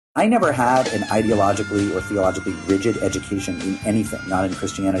I never had an ideologically or theologically rigid education in anything, not in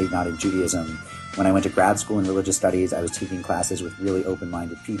Christianity, not in Judaism. When I went to grad school in religious studies, I was taking classes with really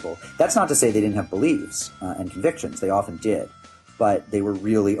open-minded people. That's not to say they didn't have beliefs and convictions. They often did, but they were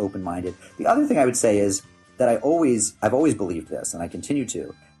really open-minded. The other thing I would say is that I've always believed this, and I continue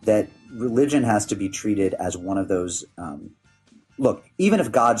to, that religion has to be treated as one of those look, even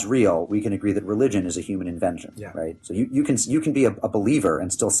if God's real, we can agree that religion is a human invention, right? So you can be a believer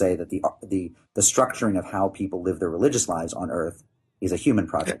and still say that the structuring of how people live their religious lives on earth is a human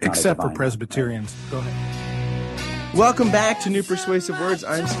project, except not a for Presbyterians. Right? Go ahead. Welcome back to New Persuasive Words.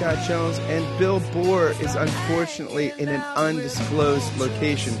 I'm Scott Jones, and Bill Bohr is unfortunately in an undisclosed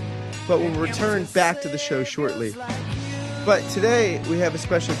location, but will return back to the show shortly. But today we have a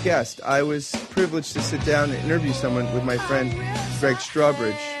special guest. I was privileged to sit down and interview someone with my friend Greg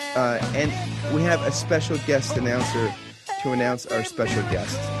Strawbridge, and we have a special guest announcer to announce our special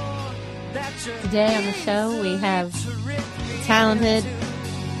guest. Today on the show we have talented,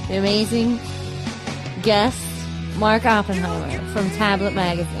 amazing guest Mark Oppenheimer from Tablet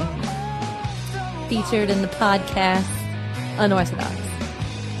Magazine, featured in the podcast Unorthodox,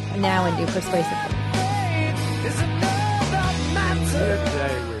 and now in New Persuasive Words. Here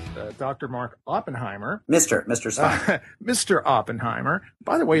today with Dr. Mark Oppenheimer. Mr. Stein. Mr. Oppenheimer.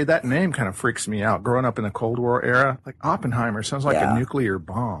 By the way, that name kind of freaks me out. Growing up in the Cold War era, like Oppenheimer sounds like a nuclear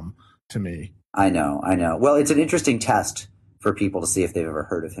bomb to me. I know. Well, it's an interesting test for people to see if they've ever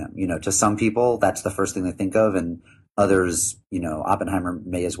heard of him. You know, to some people, that's the first thing they think of, and others, you know, Oppenheimer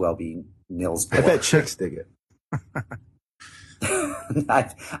may as well be Niels Bohr. I bet chicks dig it.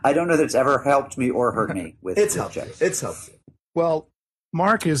 I don't know that it's ever helped me or hurt me with chicks. It's helped. Well,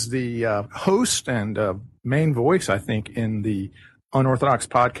 Mark is the host and main voice, I think, in the Unorthodox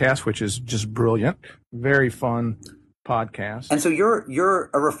podcast, which is just brilliant, very fun podcast. And so you're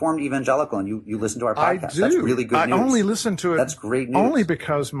a Reformed evangelical, and you listen to our podcast. I do. That's really good news. I only listen to it. That's great news. Only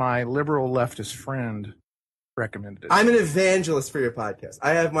because my liberal leftist friend recommended it. I'm an evangelist for your podcast.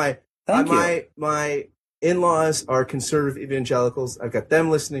 I have my in-laws are conservative evangelicals. I've got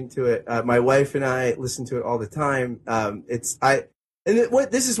them listening to it. My wife and I listen to it all the time. This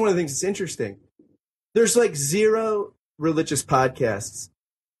is one of the things that's interesting. There's like zero religious podcasts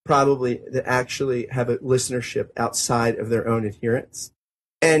probably that actually have a listenership outside of their own adherents.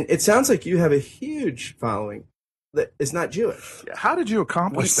 And it sounds like you have a huge following that is not Jewish. How did you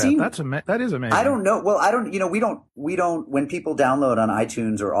accomplish that? That is amazing. I don't know. Well, we don't, when people download on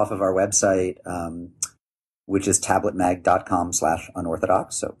iTunes or off of our website, which is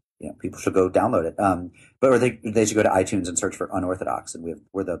tabletmag.com/unorthodox. So, you know, people should go download it. Or they should go to iTunes and search for Unorthodox, and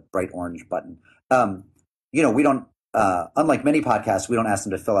we're the bright orange button. You know, we don't, unlike many podcasts, we don't ask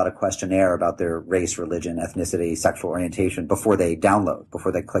them to fill out a questionnaire about their race, religion, ethnicity, sexual orientation before they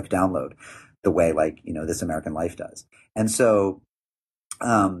click download, the way, like, you know, This American Life does. And so,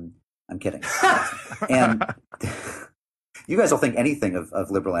 I'm kidding. And you guys will think anything of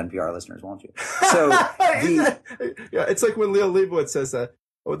liberal NPR listeners, won't you? So it's like when Leo Leibowitz says that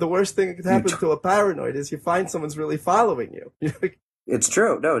the worst thing that could happen to a paranoid is you find someone's really following you. It's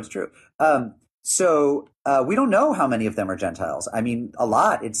true. No, it's true. So we don't know how many of them are Gentiles. I mean, a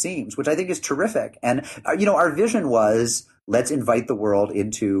lot, it seems, which I think is terrific. And, you know, our vision was, let's invite the world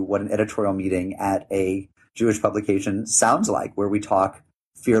into what an editorial meeting at a Jewish publication sounds like, where we talk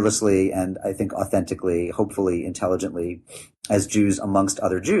fearlessly and I think authentically, hopefully intelligently, as Jews amongst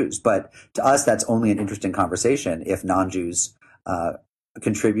other Jews. But to us, that's only an interesting conversation if non-Jews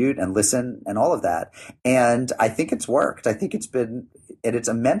contribute and listen and all of that. And I think it's worked. I think it's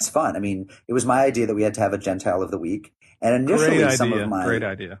immense fun. I mean, it was my idea that we had to have a Gentile of the week. And initially, Great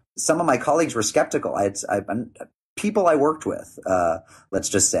idea. Some of my colleagues were skeptical. People I worked with, let's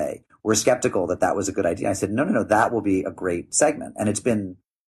just say, were skeptical that was a good idea. I said, no, that will be a great segment. And it's been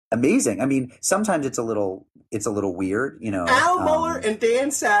amazing. I mean, sometimes it's a little weird, you know. Al Mohler and Dan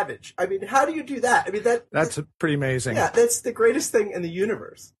Savage. I mean, how do you do that? I mean, that's pretty amazing. Yeah, that's the greatest thing in the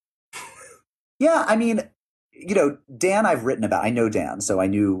universe. Yeah, I mean, you know, Dan I've written about. I know Dan, so I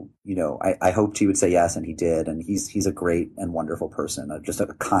knew, you know, I hoped he would say yes, and he did. And he's a great and wonderful person, just a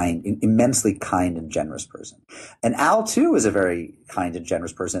kind, immensely kind and generous person. And Al, too, is a very kind and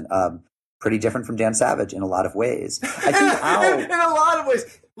generous person. Pretty different from Dan Savage in a lot of ways. I think Al, in a lot of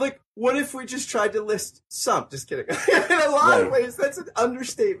ways. Like, what if we just tried to list some? Just kidding. In a lot of ways, that's an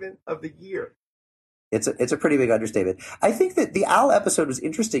understatement of the year. It's a pretty big understatement. I think that the Al episode was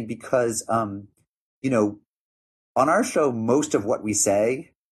interesting because, you know, on our show, most of what we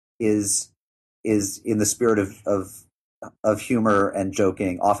say is in the spirit of of humor and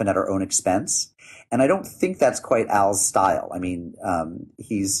joking, often at our own expense. And I don't think that's quite Al's style. I mean,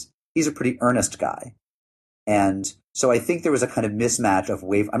 he's a pretty earnest guy. And so I think there was a kind of mismatch of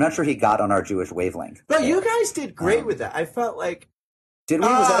I'm not sure he got on our Jewish wavelength. But you guys did great with that. I felt like... Did we?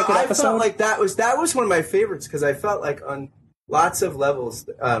 Was that a good episode? I felt like that was one of my favorites because I felt like on lots of levels,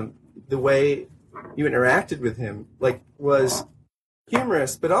 the way you interacted with him was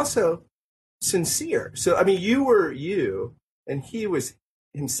humorous, but also sincere. So, I mean, you were you, and he was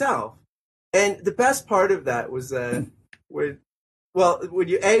himself. And the best part of that was when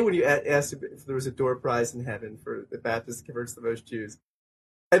you asked if there was a door prize in heaven for the Baptist converts the most Jews,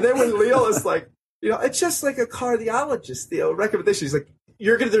 and then when Leo is like, it's just like a cardiologist, recommendation. He's like,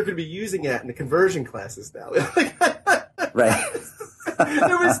 they're going to be using that in the conversion classes now. Right.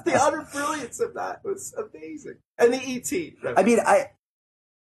 It was the utter brilliance of that. It was amazing. And the ET. I mean,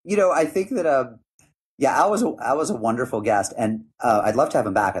 I think that Al was a wonderful guest, and I'd love to have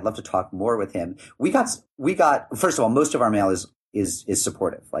him back. I'd love to talk more with him. We got first of all, most of our mail is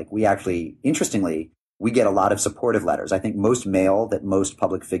supportive. Like, we actually, interestingly, we get a lot of supportive letters. I think most mail that most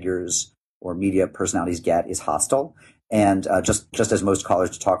public figures or media personalities get is hostile, and just as most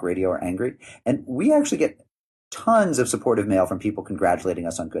callers to talk radio are angry. And we actually get tons of supportive mail from people congratulating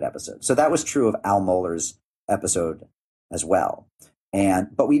us on good episodes. So that was true of Al Mohler's episode as well.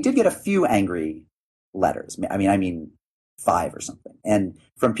 But we did get a few angry letters. I mean 5 or something. And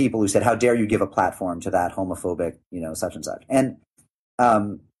from people who said, how dare you give a platform to that homophobic, such and such. And,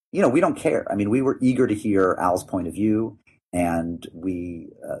 we don't care. I mean, we were eager to hear Al's point of view. And we,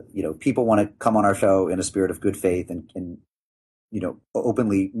 people want to come on our show in a spirit of good faith and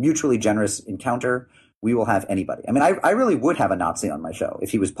openly, mutually generous encounter. We will have anybody. I mean, I really would have a Nazi on my show if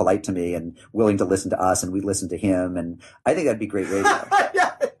he was polite to me and willing to listen to us and we listen to him. And I think that'd be great radio.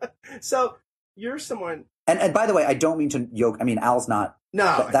 Yeah. So you're someone. And by the way, I don't mean to yoke. I mean, Al's not.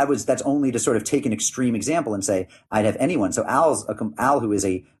 No. That's only to sort of take an extreme example and say I'd have anyone. So Al, who is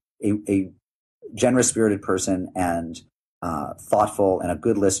a generous spirited person and thoughtful and a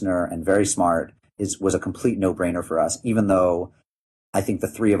good listener and very smart, was a complete no-brainer for us, even though I think the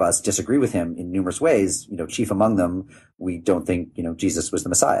three of us disagree with him in numerous ways. Chief among them, we don't think, Jesus was the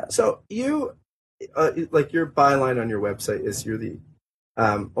Messiah. So you, your byline on your website is you're the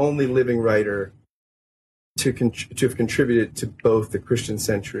only living writer to have contributed to both the Christian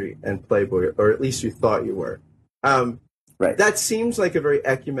Century and Playboy, or at least you thought you were. Right. That seems like a very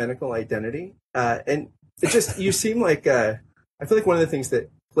ecumenical identity. And it just, you seem like, I feel like one of the things that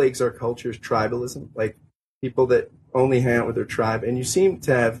plagues our culture is tribalism, like people that only hang out with their tribe. And you seem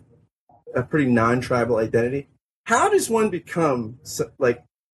to have a pretty non-tribal identity. How does one become like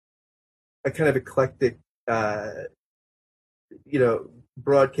a kind of eclectic,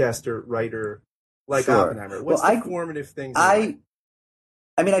 broadcaster, writer like Sure. Oppenheimer? What's the formative things? I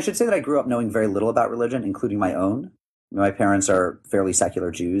mean, I should say that I grew up knowing very little about religion, including my own. My parents are fairly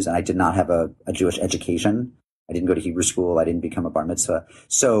secular Jews, and I did not have a Jewish education. I didn't go to Hebrew school. I didn't become a bar mitzvah.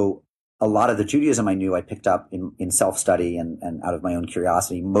 So a lot of the Judaism I knew I picked up in self-study and out of my own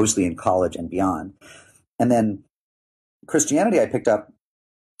curiosity, mostly in college and beyond. And then Christianity I picked up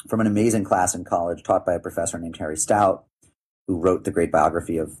from an amazing class in college taught by a professor named Harry Stout, who wrote the great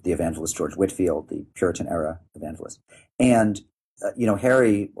biography of the evangelist George Whitefield, the Puritan era evangelist. And,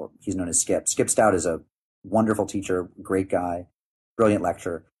 Harry, or he's known as Skip Stout, is a wonderful teacher, great guy, brilliant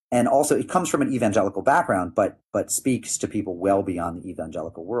lecturer. And also it comes from an evangelical background, but speaks to people well beyond the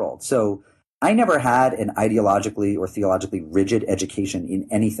evangelical world. So I never had an ideologically or theologically rigid education in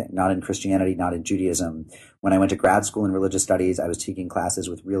anything, not in Christianity, not in Judaism. When I went to grad school in religious studies, I was taking classes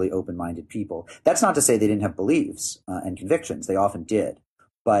with really open-minded people. That's not to say they didn't have beliefs and convictions. They often did,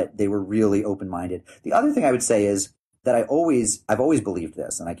 but they were really open-minded. The other thing I would say is that I've always believed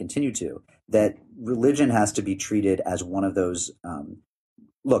this, and I continue to, that religion has to be treated as one of those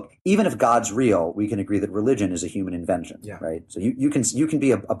look, even if God's real, we can agree that religion is a human invention, right? So you can be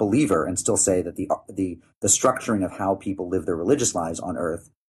a believer and still say that the structuring of how people live their religious lives on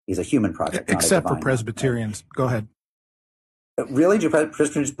earth is a human project, except not a for Presbyterians. Right? Go ahead. Really, do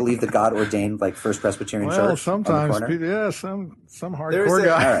Presbyterians believe that God ordained First Presbyterian Church? Well, sometimes, some hardcore There's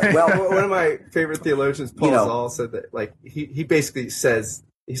guy. Right. Well, one of my favorite theologians, Paul Zoll, said that he basically says,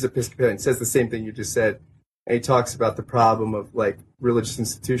 he's Episcopalian, says the same thing you just said. And he talks about the problem of religious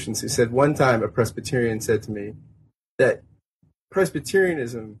institutions. He said one time a Presbyterian said to me that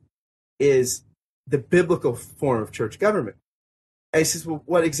Presbyterianism is the biblical form of church government. And he says, well,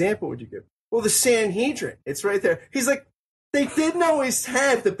 what example would you give? Well, the Sanhedrin. It's right there. He's like, they didn't always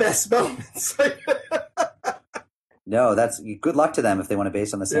have the best moments. No, that's good luck to them if they want to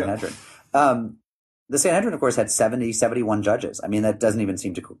base on the Sanhedrin. The Sanhedrin, of course, had 71 judges. I mean, that doesn't even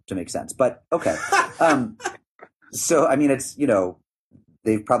seem to make sense. But okay. So, I mean, it's,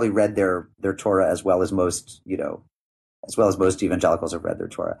 they've probably read their Torah as well as most, as well as most evangelicals have read their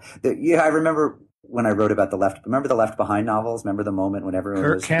Torah. I remember when I wrote about remember the Left Behind novels? Remember the moment when everyone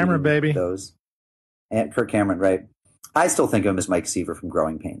Kirk was Cameron, baby. Those? And Kirk Cameron, right? I still think of him as Mike Seaver from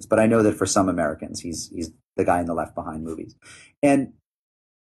Growing Pains, but I know that for some Americans, he's the guy in the Left Behind movies. And,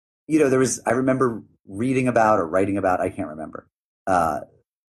 I remember reading about or writing about, I can't remember,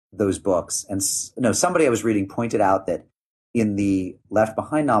 those books. And somebody I was reading pointed out that in the Left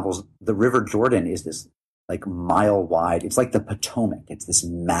Behind novels, the River Jordan is this like mile wide. It's like the Potomac. It's this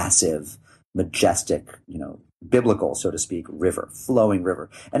massive, majestic, biblical, so to speak, flowing river.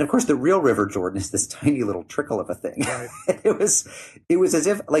 And of course, the real River Jordan is this tiny little trickle of a thing. Right. It was as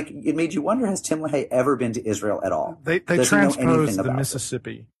if it made you wonder, has Tim LaHaye ever been to Israel at all? They transposed the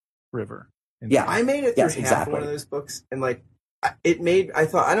Mississippi River. Yeah, I made it through half exactly. one of those books, and I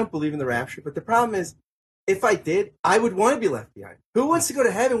thought, I don't believe in the rapture, but the problem is, if I did, I would want to be left behind. Who wants to go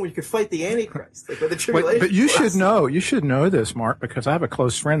to heaven when you could fight the Antichrist? Like with the tribulation. But you should know this, Mark, because I have a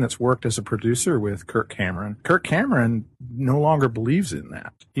close friend that's worked as a producer with Kirk Cameron. Kirk Cameron no longer believes in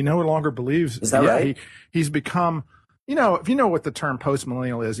that. He no longer believes. Is that right? He's become, if you know what the term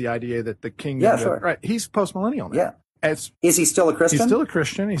postmillennial is, the idea that the kingdom. Yeah, sure. Right. He's postmillennial now. Yeah. Is he still a Christian? He's still a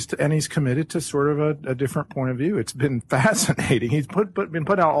Christian. And he's committed to sort of a different point of view. It's been fascinating. He's been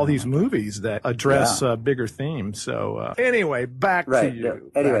putting out all these movies that address bigger themes. So anyway, back to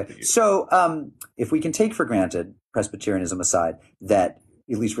you. Anyway, so if we can take for granted, Presbyterianism aside, that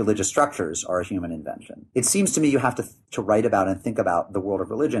at least religious structures are a human invention, it seems to me you have to write about and think about the world of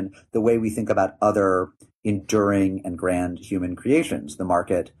religion the way we think about other enduring and grand human creations, the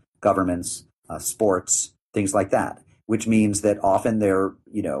market, governments, sports, things like that. Which means that often they're,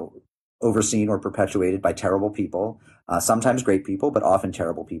 overseen or perpetuated by terrible people, sometimes great people, but often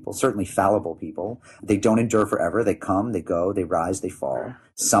terrible people, certainly fallible people. They don't endure forever. They come, they go, they rise, they fall.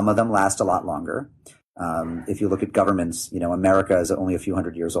 Some of them last a lot longer. If you look at governments, America is only a few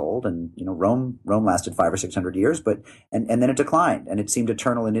hundred years old, and Rome lasted 500 or 600 years, but and then it declined, and it seemed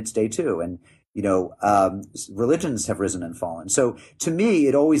eternal in its day too. And religions have risen and fallen. So to me,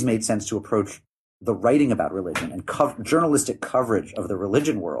 it always made sense to approach the writing about religion and journalistic coverage of the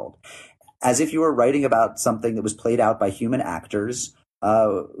religion world as if you were writing about something that was played out by human actors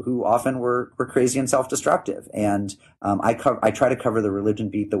who often were crazy and self-destructive. And I try to cover the religion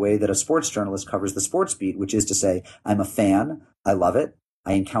beat the way that a sports journalist covers the sports beat, which is to say, I'm a fan, I love it,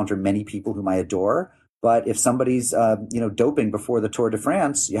 I encounter many people whom I adore, but if somebody's doping before the Tour de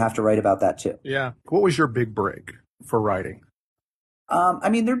France, you have to write about that too. Yeah. What was your big break for writing? There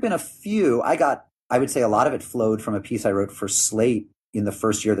have been a few. I would say a lot of it flowed from a piece I wrote for Slate in the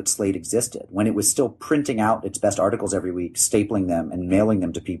first year that Slate existed, when it was still printing out its best articles every week, stapling them and mailing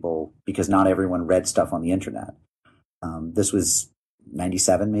them to people because not everyone read stuff on the internet. This was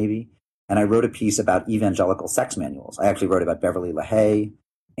 97 maybe. And I wrote a piece about evangelical sex manuals. I actually wrote about Beverly LaHaye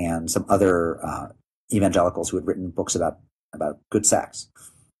and some other evangelicals who had written books about good sex.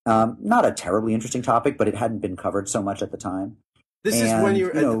 Not a terribly interesting topic, but it hadn't been covered so much at the time. This is when you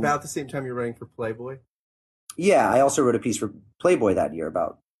were about the same time you're writing for Playboy? Yeah, I also wrote a piece for Playboy that year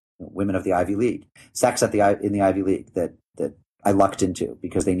about women of the Ivy League, sex in the Ivy League that I lucked into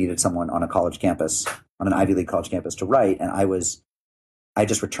because they needed someone on an Ivy League college campus to write, and I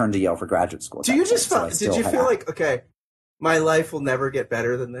just returned to Yale for graduate school. Did you feel like, okay, my life will never get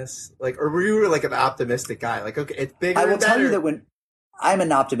better than this? Like, or were you like an optimistic guy? Like, okay, it's bigger. I will tell you that when I'm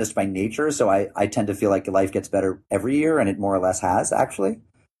an optimist by nature, so I tend to feel like life gets better every year, and it more or less has, actually,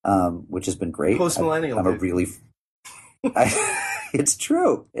 which has been great. Post-millennial. I'm a really... It's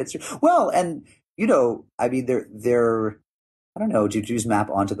true. It's true. Well, and, they're I don't know, do Jews map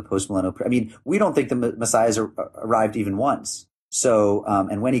onto the post-millennial... we don't think the Messiah's arrived even once. So,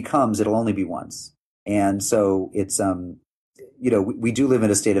 and when he comes, it'll only be once. And so it's... we do live in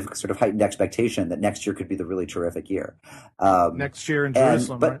a state of sort of heightened expectation that next year could be the really terrific year. Next year in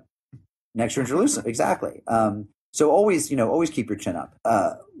Jerusalem, right? Next year in Jerusalem, exactly. So always keep your chin up.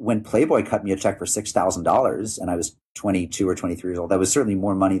 When Playboy cut me a check for $6,000 and I was 22 or 23 years old, that was certainly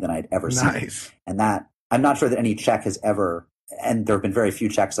more money than I'd ever seen. And that, I'm not sure that any check has ever, and there have been very few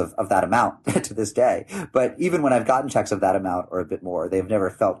checks of that amount to this day. But even when I've gotten checks of that amount or a bit more, they've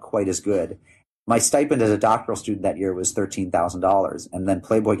never felt quite as good. My stipend as a doctoral student that year was $13,000, and then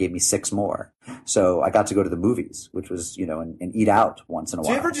Playboy gave me 6 more. So I got to go to the movies, which was, and eat out once in a while.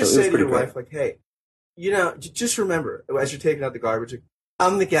 Do you ever just say to your wife, like, hey, just remember, as you're taking out the garbage,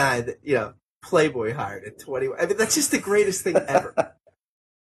 I'm the guy that, Playboy hired at 21. That's just the greatest thing ever.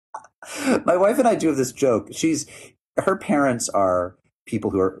 My wife and I do have this joke. Her parents are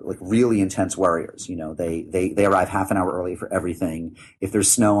people who are like really intense worriers. You know, they arrive half an hour early for everything. If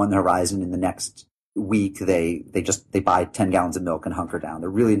there's snow on the horizon in the next week, they buy 10 gallons of milk and hunker down. They're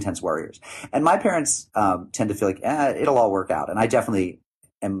really intense worriers. And my parents tend to feel like, it'll all work out. And I definitely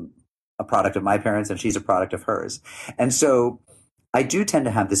am a product of my parents, and she's a product of hers. And so I do tend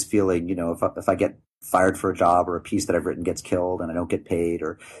to have this feeling, you know, if I get fired for a job, or a piece that I've written gets killed and I don't get paid,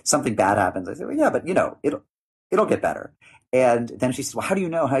 or something bad happens, I say, well, yeah, but you know, it'll get better. And then she says, well, how do you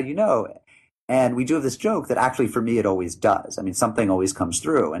know? How do you know? And we do have this joke that actually for me, it always does. I mean, something always comes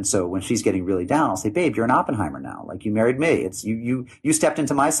through. And so when she's getting really down, I'll say, babe, you're an Oppenheimer now. Like, you married me. It's you stepped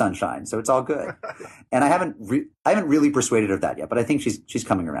into my sunshine. So it's all good. And I haven't really persuaded her of that yet, but I think she's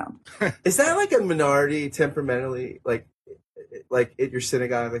coming around. Is that like a minority temperamentally, like at your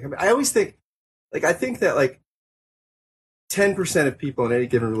synagogue? Like, I mean, I always think, like, I think that like 10% of people in any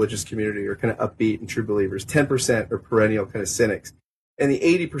given religious community are kind of upbeat and true believers. 10% are perennial kind of cynics. And the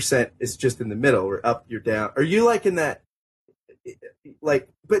 80% is just in the middle, or up, you're down. Are you like in that, like,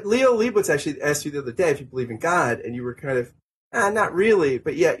 but Leo Leibowitz actually asked you the other day if you believe in God, and you were kind of, not really,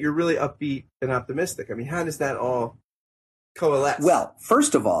 but yet you're really upbeat and optimistic. I mean, how does that all coalesce? Well,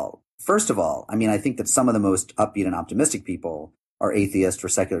 first of all, I mean, I think that some of the most upbeat and optimistic people are atheists or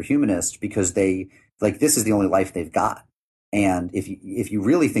secular humanists, because they, like, this is the only life they've got. And if you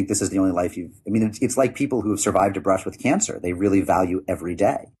really think this is the only life it's like people who have survived a brush with cancer. They really value every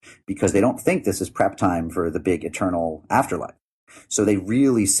day because they don't think this is prep time for the big eternal afterlife. So they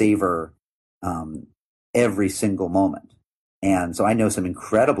really savor every single moment. And so I know some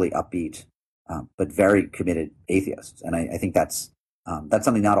incredibly upbeat, but very committed atheists. And I think that's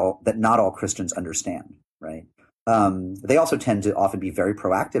something not all Christians understand, right? They also tend to often be very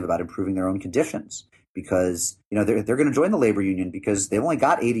proactive about improving their own conditions, because, you know, they're going to join the labor union because they've only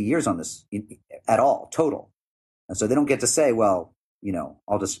got 80 years on this at all, total. And so they don't get to say, well, you know,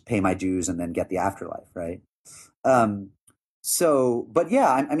 I'll just pay my dues and then get the afterlife, right? But yeah,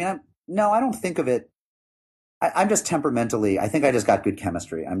 I don't think of it. I'm just temperamentally, I think I just got good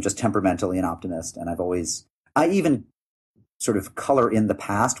chemistry. I'm just temperamentally an optimist. And I even sort of color in the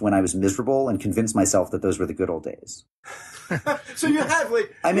past when I was miserable and convince myself that those were the good old days. So you have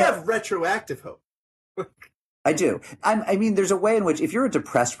have retroactive hope. I do. I mean, there's a way in which if you're a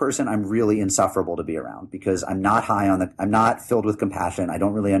depressed person, I'm really insufferable to be around, because I'm not I'm not filled with compassion. I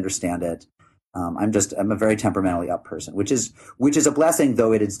don't really understand it. I'm a very temperamentally up person, which is a blessing,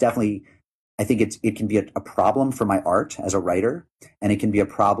 though it is definitely, I think it can be a problem for my art as a writer, and it can be a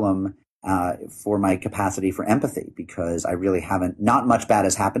problem for my capacity for empathy, because I really not much bad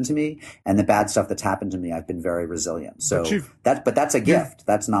has happened to me, and the bad stuff that's happened to me, I've been very resilient. So that's a gift.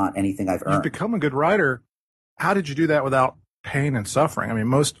 That's not anything I've earned. You've become a good writer. How did you do that without pain and suffering? I mean,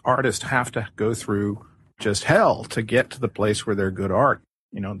 most artists have to go through just hell to get to the place where they're good art.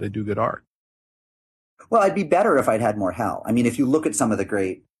 You know, they do good art. Well, I'd be better if I'd had more hell. I mean, if you look at some of the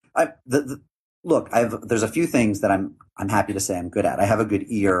great, there's a few things that I'm happy to say I'm good at. I have a good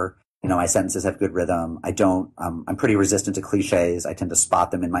ear. You know, my sentences have good rhythm. I'm pretty resistant to cliches. I tend to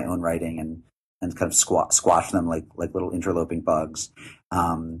spot them in my own writing and kind of squash them like little interloping bugs.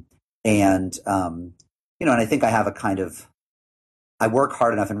 You know, and I think I have I work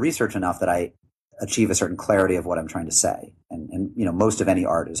hard enough and research enough that I achieve a certain clarity of what I'm trying to say. And you know, most of any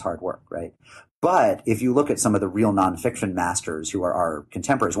art is hard work, right? But if you look at some of the real nonfiction masters who are our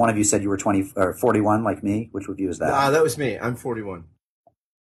contemporaries, one of you said you were 20 or 41 like me. Which review is that? That was me. I'm 41.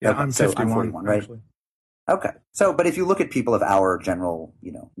 Yeah, okay, I'm 51, I'm 41, right? Actually. Okay. So, but if you look at people of our general,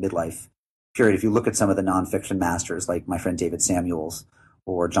 you know, midlife period, if you look at some of the nonfiction masters, like my friend David Samuels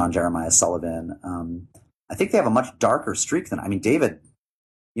or John Jeremiah Sullivan, I think they have a much darker streak than,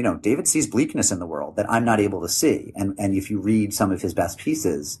 David sees bleakness in the world that I'm not able to see. And if you read some of his best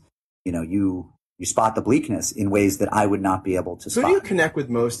pieces, you know, you spot the bleakness in ways that I would not be able to spot. Who do you connect with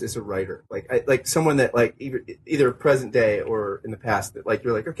most as a writer? Like someone that like either present day or in the past that like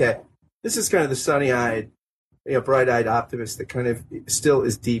you're like, okay, this is kind of the sunny-eyed, you know, bright-eyed optimist that kind of still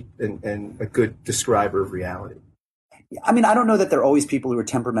is deep and a good describer of reality. I mean, I don't know that there are always people who are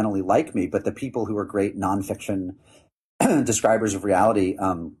temperamentally like me, but the people who are great nonfiction describers of reality,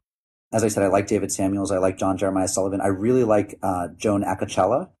 as I said, I like David Samuels. I like John Jeremiah Sullivan. I really like Joan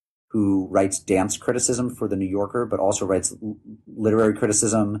Acocella, who writes dance criticism for The New Yorker, but also writes literary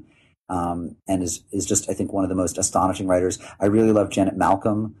criticism, and is just, I think, one of the most astonishing writers. I really love Janet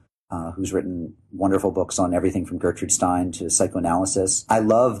Malcolm, who's written wonderful books on everything from Gertrude Stein to psychoanalysis. I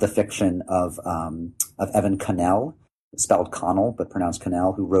love the fiction of Evan Cannell, spelled Connell, but pronounced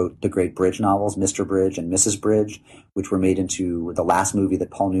Connell, who wrote the great Bridge novels, Mr. Bridge and Mrs. Bridge, which were made into the last movie that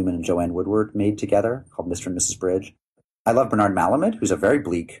Paul Newman and Joanne Woodward made together, called Mr. and Mrs. Bridge. I love Bernard Malamud, who's a very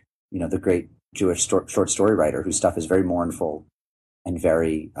bleak, the great Jewish short story writer whose stuff is very mournful and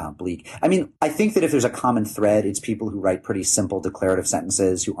very bleak. I mean, I think that if there's a common thread, it's people who write pretty simple declarative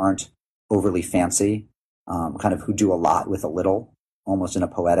sentences, who aren't overly fancy, kind of who do a lot with a little, almost in a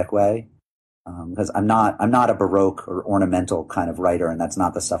poetic way. Because I'm not a Baroque or ornamental kind of writer, and that's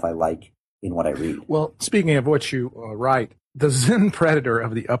not the stuff I like in what I read. Well, speaking of what you write, the Zen Predator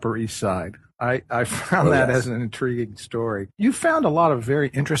of the Upper East Side, I found that as an intriguing story. You found a lot of very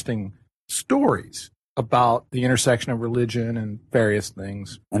interesting stories about the intersection of religion and various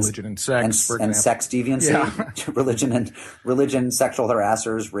things, religion and sex, for example. And sex deviancy, religion, sexual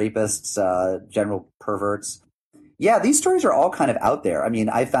harassers, rapists, general perverts. Yeah, these stories are all kind of out there. I mean,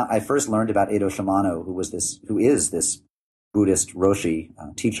 I first learned about Edo Shimano, who is this Buddhist Roshi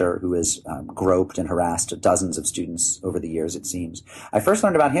teacher who has groped and harassed dozens of students over the years, it seems. I first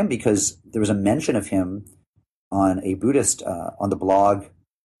learned about him because there was a mention of him on a Buddhist on the blog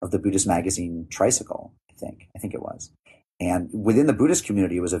of the Buddhist magazine Tricycle, I think it was. And within the Buddhist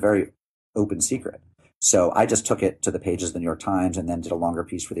community, it was a very open secret. So I just took it to the pages of the New York Times and then did a longer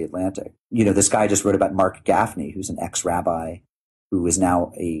piece for The Atlantic. This guy just wrote about Mark Gaffney, who's an ex-rabbi who is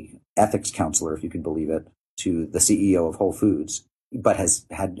now a ethics counselor, if you can believe it, to the CEO of Whole Foods, but has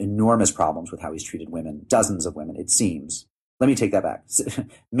had enormous problems with how he's treated women, dozens of women, it seems. Let me take that back.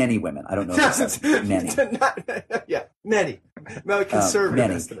 Many women. I don't know if that's many. Many. Not conservative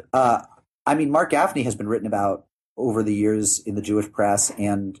many. estimate. I mean, Mark Gaffney has been written about over the years in the Jewish press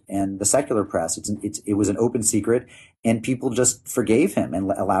and the secular press. It was an open secret, and people just forgave him and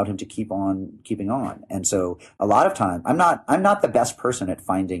allowed him to keep on keeping on. And so a lot of time, I'm not the best person at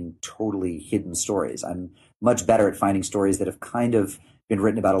finding totally hidden stories. I'm much better at finding stories that have kind of been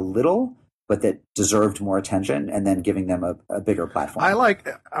written about a little, but that deserved more attention, and then giving them a bigger platform.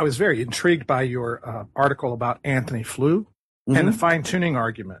 I was very intrigued by your article about Anthony Flew and the fine-tuning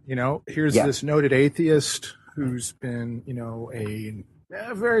argument. Here's this noted atheist who's been,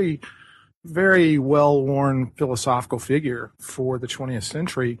 a very, very well-worn philosophical figure for the 20th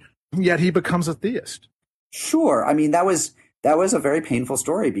century, yet he becomes a theist. Sure. I mean, that was a very painful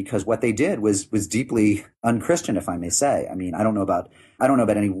story because what they did was deeply unchristian, if I may say. I mean, I don't know about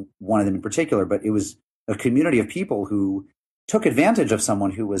any one of them in particular, but it was a community of people who took advantage of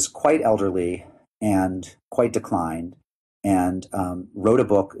someone who was quite elderly and quite declined, and wrote a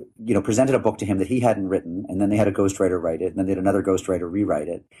book, presented a book to him that he hadn't written, and then they had a ghostwriter write it, and then they had another ghostwriter rewrite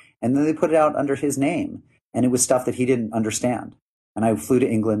it, and then they put it out under his name, and it was stuff that he didn't understand. And I flew to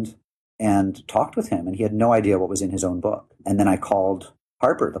England and talked with him, and he had no idea what was in his own book. And then I called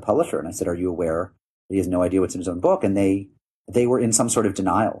Harper, the publisher, and I said, "Are you aware that he has no idea what's in his own book?" And they were in some sort of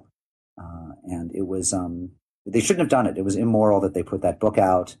denial, and it was they shouldn't have done it. It was immoral that they put that book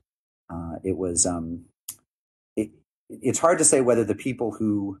out. It was. It's hard to say whether the people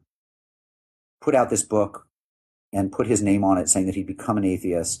who put out this book and put his name on it saying that he'd become an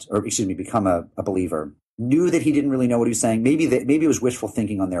atheist, or become a believer, knew that he didn't really know what he was saying. Maybe it was wishful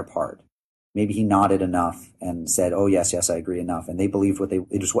thinking on their part. Maybe he nodded enough and said, "Oh, yes, I agree," enough. And they believed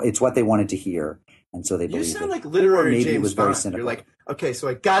it's what they wanted to hear. And so they believed it. You sound like literary maybe James it was Bond. very cynical. You're like, okay, so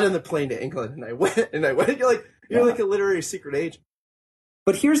I got on the plane to England and I went. You're like a literary secret agent.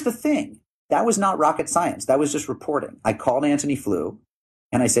 But here's the thing. That was not rocket science. That was just reporting. I called Anthony Flew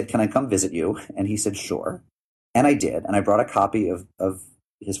and I said, "Can I come visit you?" And he said, "Sure." And I did. And I brought a copy of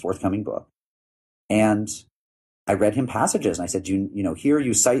his forthcoming book. And I read him passages. And I said, here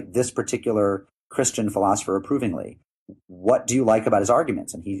you cite this particular Christian philosopher approvingly. What do you like about his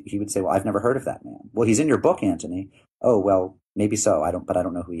arguments? And he would say, "Well, I've never heard of that man." "Well, he's in your book, Anthony." "Oh, well, maybe so. But I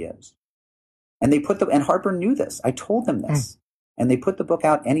don't know who he is." And and Harper knew this. I told them this. And they put the book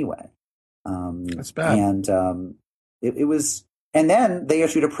out anyway. That's bad. And it was, and then they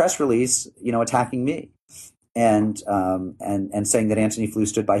issued a press release, attacking me and saying that Anthony Flew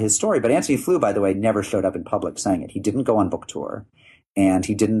stood by his story. But Anthony Flew, by the way, never showed up in public saying it. He didn't go on book tour, and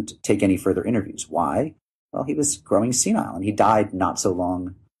he didn't take any further interviews. Why? Well, he was growing senile, and he died not so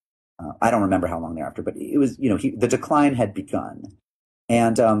long. I don't remember how long thereafter, but it was, the decline had begun.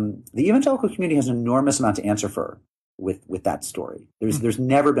 And the evangelical community has an enormous amount to answer for with that story. There's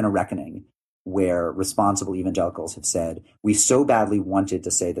never been a reckoning where responsible evangelicals have said, "We so badly wanted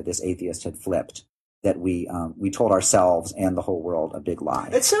to say that this atheist had flipped that we told ourselves and the whole world a big lie."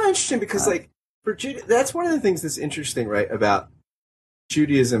 It's so interesting because, for that's one of the things that's interesting, right, about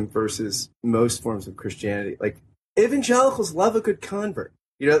Judaism versus most forms of Christianity. Like, evangelicals love a good convert.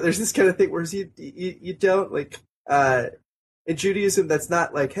 There's this kind of thing where you don't in Judaism, that's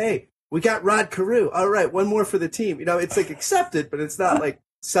not like, hey, we got Rod Carew. All right, one more for the team. It's like accepted, but it's not like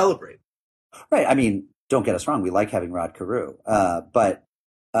celebrated. Right. I mean, don't get us wrong. We like having Rod Carew, but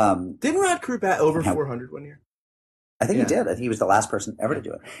didn't Rod Carew bat over 400 one year? I think he did. I think he was the last person ever to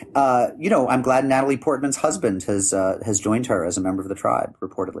do it. I'm glad Natalie Portman's husband has joined her as a member of the tribe,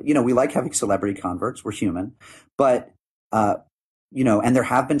 reportedly. We like having celebrity converts. We're human. But, and there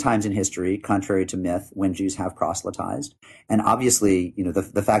have been times in history, contrary to myth, when Jews have proselytized. And obviously,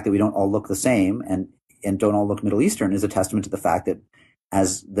 the fact that we don't all look the same and don't all look Middle Eastern is a testament to the fact that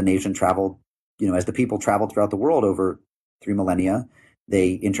as the nation traveled, as the people traveled throughout the world over 3 millennia,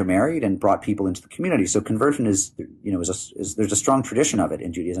 they intermarried and brought people into the community. So conversion is there's a strong tradition of it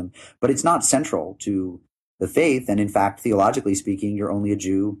in Judaism, but it's not central to the faith. And in fact, theologically speaking, you're only a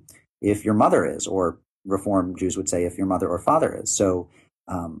Jew if your mother is, or Reform Jews would say if your mother or father is. So,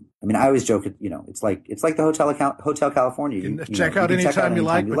 I always joke, it's like the Hotel California. You can check out anytime you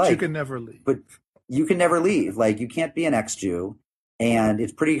like, but you can never leave. But you can never leave. Like, you can't be an ex-Jew, and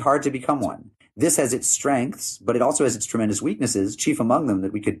it's pretty hard to become one. This has its strengths, but it also has its tremendous weaknesses, chief among them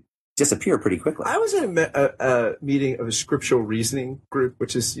that we could disappear pretty quickly. I was at a meeting of a scriptural reasoning group,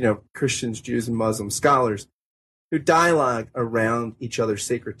 which is, Christians, Jews, and Muslim scholars who dialogue around each other's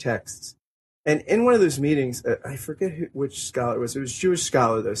sacred texts. And in one of those meetings, I forget which scholar it was. It was a Jewish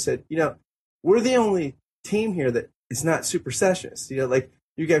scholar, though, said, we're the only team here that is not supersessionist. Like,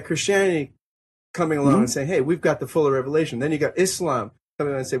 you got Christianity coming along and saying, hey, we've got the fuller revelation. Then you got Islam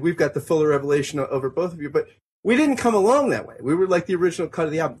coming on and say, we've got the fuller revelation over both of you. But we didn't come along that way. We were like the original cut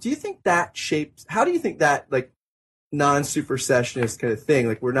of the album. Do you think that shapes, how do you think that, like, non-supersessionist kind of thing,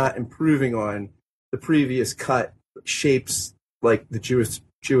 like, we're not improving on the previous cut, shapes, like, the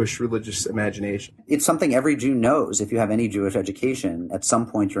Jewish religious imagination? It's something every Jew knows. If you have any Jewish education, at some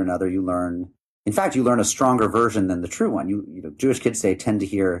point or another, you learn a stronger version than the true one. Jewish kids today tend to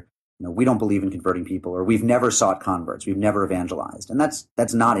hear, we don't believe in converting people, or we've never sought converts, we've never evangelized. And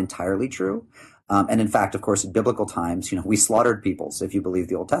that's not entirely true. And in fact, of course, in biblical times, we slaughtered peoples, if you believe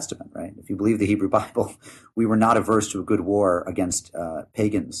the Old Testament, right? If you believe the Hebrew Bible, we were not averse to a good war against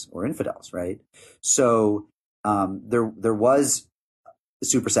pagans or infidels, right? So there was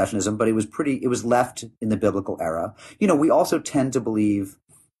supersessionism, but it was left in the biblical era. We also tend to believe,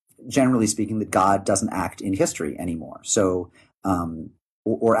 generally speaking, that God doesn't act in history anymore. So,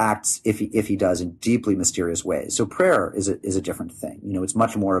 or acts, if he does, in deeply mysterious ways. So prayer is a different thing. It's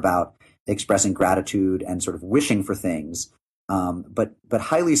much more about expressing gratitude and sort of wishing for things. But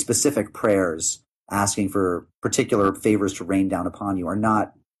highly specific prayers asking for particular favors to rain down upon you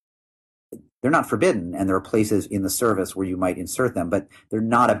they're not forbidden, and there are places in the service where you might insert them, but they're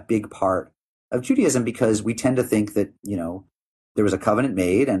not a big part of Judaism, because we tend to think that, there was a covenant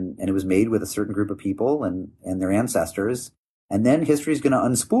made and it was made with a certain group of people and their ancestors, and then history is going to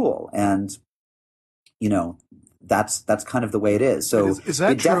unspool. And, that's kind of the way it is. So is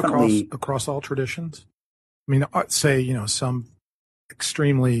that true across all traditions? I mean, say, some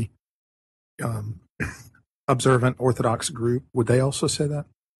extremely observant Orthodox group, would they also say that?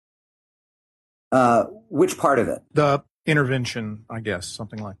 Which part of it? The intervention, I guess,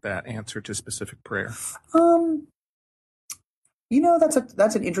 something like that. Answer to specific prayer.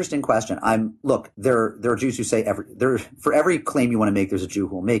 That's an interesting question. Look, there are Jews who say for every claim you want to make, there's a Jew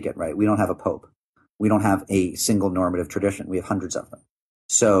who will make it, right? We don't have a pope. We don't have a single normative tradition. We have hundreds of them.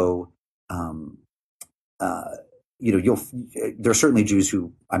 So, there are certainly Jews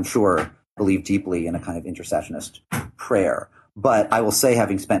who, I'm sure, believe deeply in a kind of intercessionist prayer. But I will say,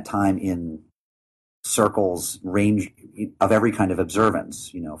 having spent time in circles range of every kind of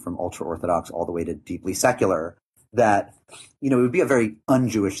observance, from ultra-Orthodox all the way to deeply secular, that, it would be a very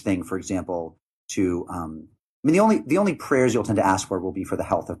un-Jewish thing, for example, to, the only prayers you'll tend to ask for will be for the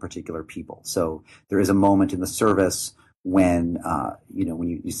health of particular people. So there is a moment in the service when,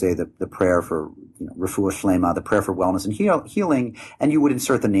 when you say the prayer for, refuah shlema, the prayer for wellness and healing, and you would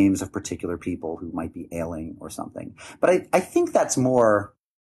insert the names of particular people who might be ailing or something. But I think that's more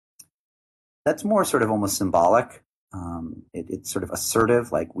sort of almost symbolic. It's sort of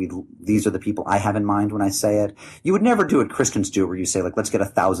assertive, like these are the people I have in mind when I say it. You would never do what Christians do, where you say, like, let's get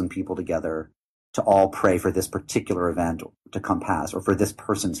 1,000 people together to all pray for this particular event to come pass, or for this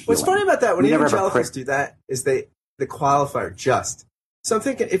person's healing. What's funny about that, when evangelicals do that, is the qualifier just. So I'm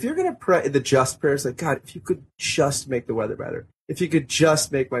thinking, if you're going to pray the just prayers, like, God, if you could just make the weather better, if you could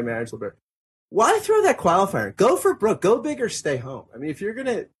just make my marriage a little better, why throw that qualifier? Go for broke, go big or stay home. I mean, if you're going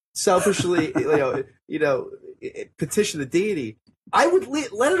to selfishly, petition the deity, I would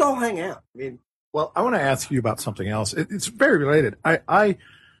let it all hang out. I mean, well, I want to ask you about something else. It's very related. I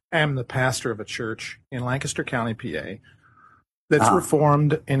am the pastor of a church in Lancaster County, PA, that's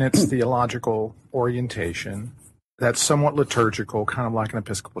reformed in its theological orientation, that's somewhat liturgical, kind of like an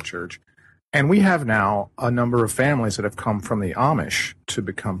Episcopal church. And we have now a number of families that have come from the Amish to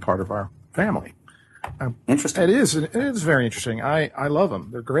become part of our family. Interesting. It is very interesting. I love them.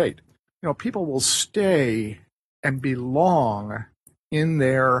 They're great. People will stay and belong in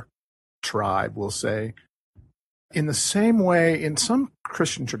their tribe, we'll say. In the same way, in some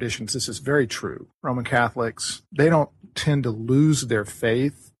Christian traditions, this is very true. Roman Catholics, they don't tend to lose their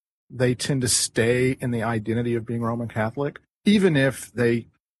faith. They tend to stay in the identity of being Roman Catholic, even if they,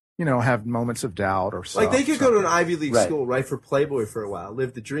 have moments of doubt or like they could go to an Ivy League school, write for Playboy for a while,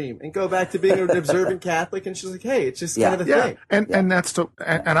 live the dream, and go back to being an observant Catholic. And she's like, hey, it's just kind of the thing. And that's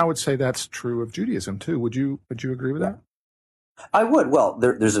and I would say that's true of Judaism too. Would you agree with that? I would. Well,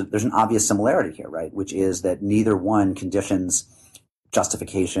 there's an obvious similarity here, right? Which is that neither one conditions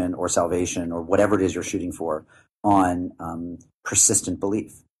justification or salvation or whatever it is you're shooting for on persistent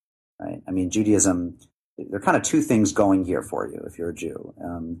belief, right? I mean, Judaism, there are kind of two things going here for you if you're a Jew.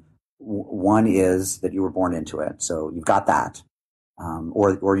 One is that you were born into it, so you've got that,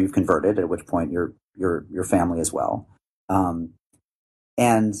 or you've converted, at which point you're your family as well. And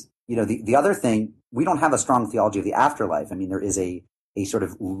the other thing, we don't have a strong theology of the afterlife. I mean, there is a sort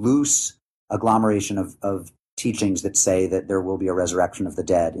of loose agglomeration of teachings that say that there will be a resurrection of the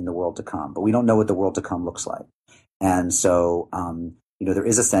dead in the world to come, but we don't know what the world to come looks like. And so, there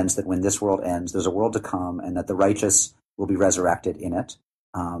is a sense that when this world ends, there's a world to come, and that the righteous will be resurrected in it,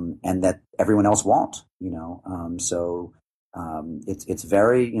 and that everyone else won't. It's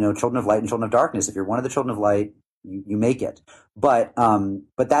very children of light and children of darkness. If you're one of the children of light, you make it. But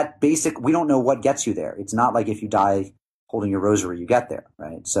that basic, we don't know what gets you there. It's not like if you die holding your rosary, you get there,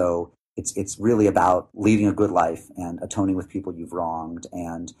 right? So it's really about leading a good life and atoning with people you've wronged,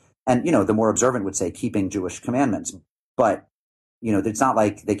 and the more observant would say keeping Jewish commandments. But it's not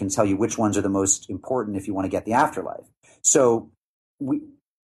like they can tell you which ones are the most important if you want to get the afterlife. So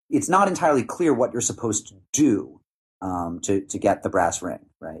it's not entirely clear what you're supposed to do to get the brass ring,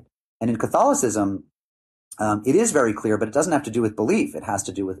 right? And in Catholicism, it is very clear, but it doesn't have to do with belief. It has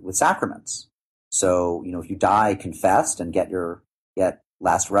to do with sacraments. So, if you die confessed and get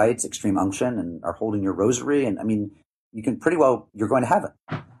last rites, extreme unction, and are holding your rosary, and I mean, you can pretty well, you're going to heaven.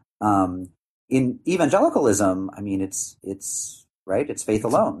 In evangelicalism, I mean, it's right, it's faith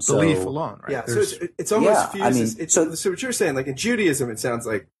alone. Belief alone, right? Yeah, so it's almost fuses. So what you're saying, like in Judaism, it sounds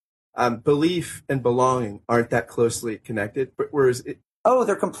like belief and belonging aren't that closely connected, but whereas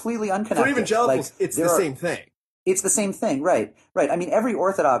they're completely unconnected. For evangelicals, it's the same thing. It's the same thing, right? I mean, every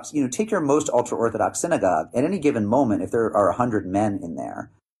Orthodox, take your most ultra-Orthodox synagogue. At any given moment, if there are 100 men in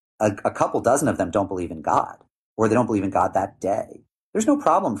there, a couple dozen of them don't believe in God, or they don't believe in God that day. There's no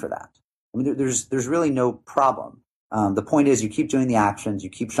problem for that. I mean, there's really no problem. The point is, you keep doing the actions, you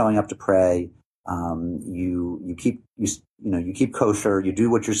keep showing up to pray, you keep kosher, you do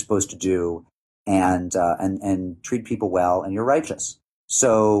what you're supposed to do, and treat people well, and you're righteous.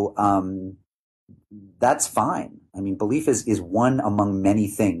 So that's fine. I mean, belief is one among many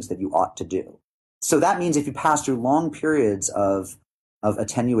things that you ought to do. So that means if you pass through long periods of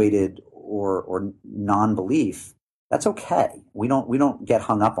attenuated or non-belief, that's okay. We don't get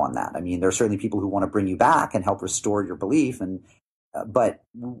hung up on that. I mean, there are certainly people who want to bring you back and help restore your belief, but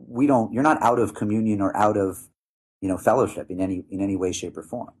we don't. You're not out of communion or out of fellowship in any way, shape, or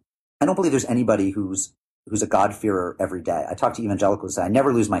form. I don't believe there's anybody who's a God-fearer every day. I talk to evangelicals and say, I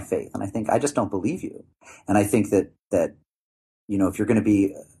never lose my faith. And I think, I just don't believe you. And I think that if you're going to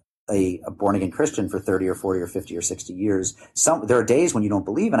be a born-again Christian for 30 or 40 or 50 or 60 years, there are days when you don't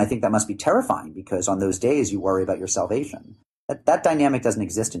believe, and I think that must be terrifying, because on those days you worry about your salvation. That dynamic doesn't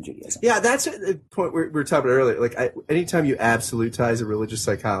exist in Judaism. Yeah, that's the point we were talking about earlier. Like, anytime you absolutize a religious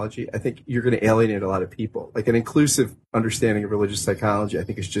psychology, I think you're going to alienate a lot of people. Like, an inclusive understanding of religious psychology, I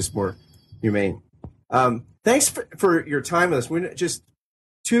think, is just more humane. Thanks for your time with us. We're just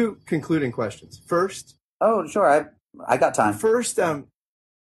two concluding questions. First. Oh, sure. I got time. First,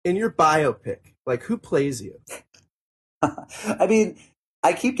 in your biopic, like, who plays you? I mean,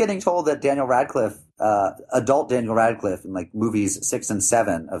 I keep getting told that Daniel Radcliffe, adult Daniel Radcliffe in like movies 6 and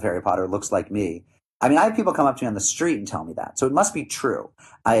 7 of Harry Potter looks like me. I mean, I have people come up to me on the street and tell me that. So it must be true.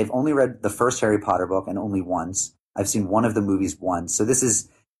 I've only read the first Harry Potter book, and only once. I've seen one of the movies once. So this is,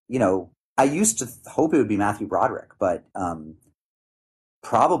 I used to hope it would be Matthew Broderick, but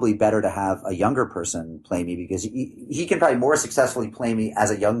probably better to have a younger person play me, because he can probably more successfully play me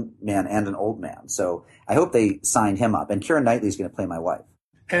as a young man and an old man. So I hope they signed him up. And Keira Knightley is going to play my wife.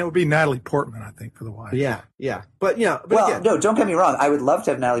 And it would be Natalie Portman, I think, for the wife. Yeah. But well, again, no, don't get me wrong. I would love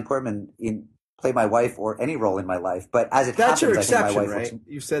to have Natalie Portman play my wife or any role in my life. But as it that's happens, your I think exception, my wife right? looks...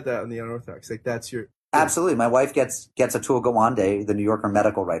 You said that on the Unorthodox. Like that's your... Absolutely. My wife gets Atul Gawande, the New Yorker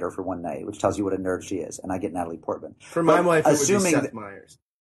medical writer, for one night, which tells you what a nerd she is. And I get Natalie Portman. For my wife, it would be Seth Meyers.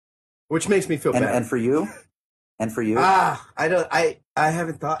 Which makes me feel bad. And for you? And for you? I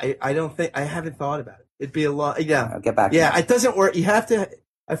haven't thought. I haven't thought about it. It'd be a lot. Yeah. I'll get back. Yeah, it doesn't work. You have to.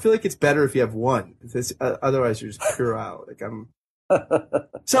 I feel like it's better if you have one. Otherwise, you're just pure out. Like I'm.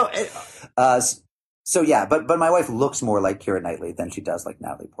 So yeah, but my wife looks more like Keira Knightley than she does like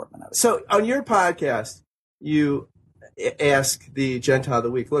Natalie Portman. So on your podcast, you ask the Gentile of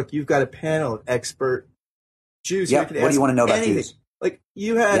the Week. Look, you've got a panel of expert Jews. Yeah. What do you want to know about Jews? Like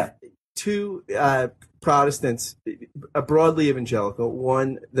you had two Protestants, a broadly evangelical,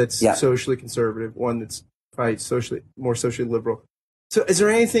 one that's socially conservative, one that's probably more socially liberal. So is there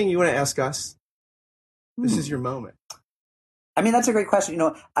anything you want to ask us? This is your moment. I mean, that's a great question. You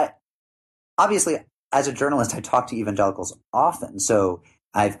know, obviously, as a journalist, I talk to evangelicals often, so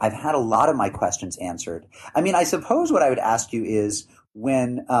I've had a lot of my questions answered. I mean, I suppose what I would ask you is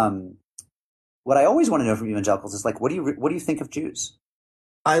when what I always want to know from evangelicals is like, what do you think of Jews?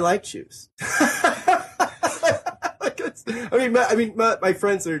 I like Jews. I mean, my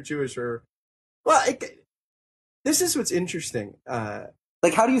friends that are Jewish are well. This is what's interesting.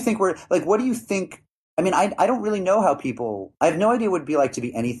 Like, how do you think what do you think? I mean, I don't really know how people. I have no idea what it would be like to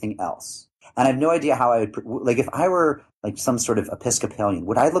be anything else, and I have no idea how I would like if I were like some sort of Episcopalian.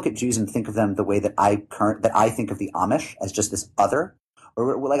 Would I look at Jews and think of them the way that I think of the Amish as just this other?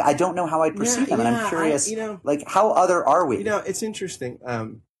 Or like I don't know how I'd perceive them, and I'm curious. Like how other are we? It's interesting.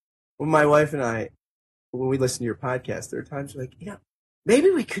 When my wife and I, when we listen to your podcast, there are times like,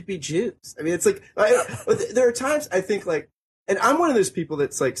 maybe we could be Jews. I mean, it's like there are times I think like, and I'm one of those people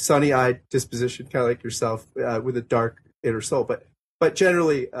that's like sunny-eyed disposition, kind of like yourself, with a dark inner soul. But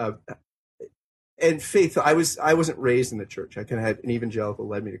generally, and faith. I wasn't raised in the church. I kind of had an evangelical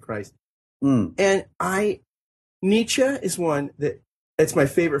led me to Christ, and Nietzsche is one that. It's my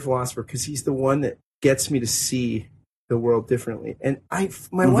favorite philosopher because he's the one that gets me to see the world differently. And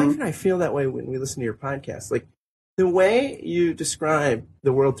my wife and I feel that way when we listen to your podcast. Like the way you describe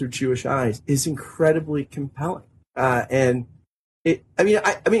the world through Jewish eyes is incredibly compelling. I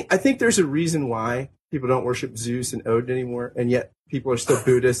think there's a reason why people don't worship Zeus and Odin anymore, and yet people are still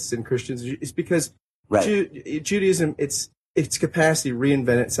Buddhists and Christians. It's because Judaism, its capacity to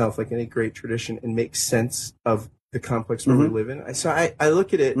reinvent itself like any great tradition and make sense of the complex world we live in. So I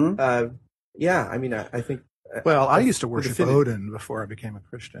look at it. I think. Well, I used to worship Odin before I became a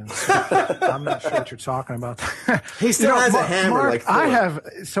Christian. So I'm not sure what you're talking about. He still has a hammer. Mark, like Thor.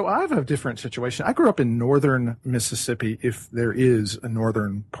 I have a different situation. I grew up in northern Mississippi, if there is a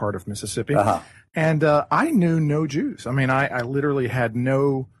northern part of Mississippi, and I knew no Jews. I mean, I literally had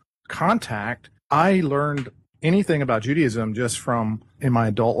no contact. I learned anything about Judaism just from in my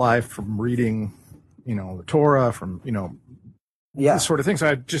adult life from reading. The Torah from, this sort of things. I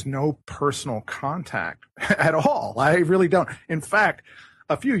had just no personal contact at all. I really don't. In fact,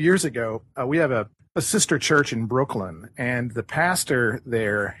 a few years ago, we have a sister church in Brooklyn, and the pastor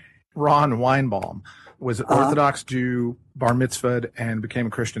there, Ron Weinbaum, was an Orthodox Jew, bar mitzvahed, and became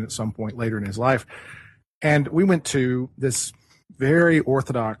a Christian at some point later in his life. And we went to this very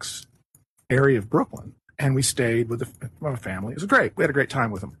Orthodox area of Brooklyn, and we stayed with a family. It was great. We had a great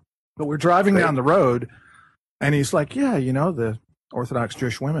time with them. But we're driving down the road, and he's like, the Orthodox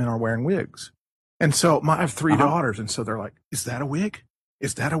Jewish women are wearing wigs. And so I have three daughters, and so they're like, is that a wig?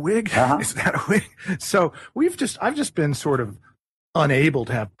 Is that a wig? Is that a wig? So I've just been sort of unable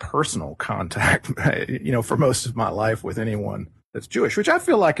to have personal contact, for most of my life with anyone that's Jewish, which I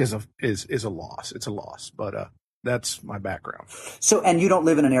feel like is a loss. It's a loss, but that's my background. So, and you don't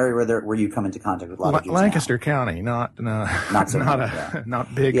live in an area where you come into contact with a lot of Jews Lancaster now. County, not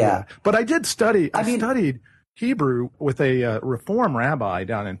big. Yeah. But I did study. I studied Hebrew with a Reform rabbi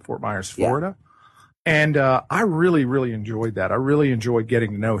down in Fort Myers, Florida, and I really, really enjoyed that. I really enjoyed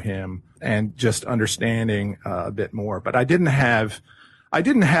getting to know him and just understanding a bit more. But I didn't have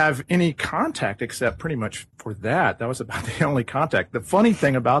any contact except pretty much for that. That was about the only contact. The funny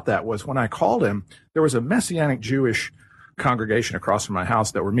thing about that was when I called him, there was a Messianic Jewish congregation across from my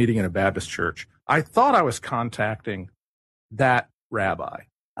house that were meeting in a Baptist church. I thought I was contacting that rabbi.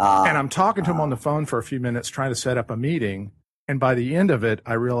 And I'm talking to him on the phone for a few minutes trying to set up a meeting. And by the end of it,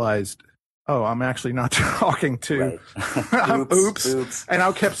 I realized, I'm actually not talking to. Right. Oops. And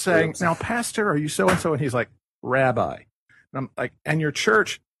I kept saying, now, Pastor, are you so-and-so? And he's like, Rabbi. And I'm like, and your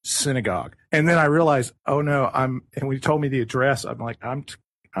church? Synagogue. And then I realized, oh no, and when he told me the address, I'm like,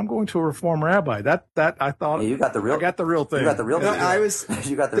 I'm going to a Reform rabbi. That I thought, you got the real, I got the real thing. You got the real thing.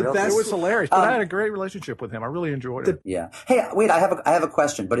 You got the real thing. It was hilarious, but I had a great relationship with him. I really enjoyed it. Yeah. Hey, wait, I have a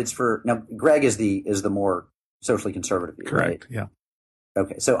question, but it's for, now, Greg is the more socially conservative view, correct? Right? Yeah.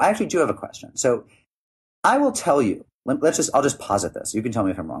 Okay. So I actually do have a question. So I will tell you, I'll just posit this. You can tell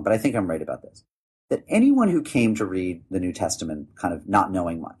me if I'm wrong, but I think I'm right about this. That anyone who came to read the New Testament kind of not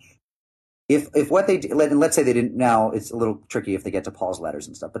knowing much, if what they did, and let's say they didn't, now it's a little tricky if they get to Paul's letters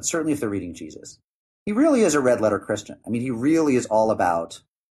and stuff, but certainly if they're reading Jesus, he really is a red letter Christian. I mean, he really is all about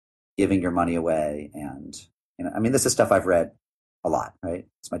giving your money away. And, I mean, this is stuff I've read a lot, right?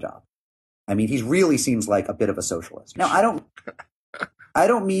 It's my job. I mean, he really seems like a bit of a socialist. Now, I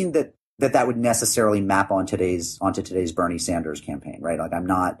don't mean that would necessarily map onto today's Bernie Sanders campaign, right? Like I'm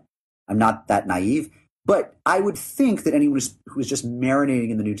not that naive. But I would think that anyone who is just marinating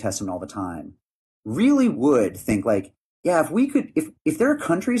in the New Testament all the time really would think like, yeah, if we could, if there are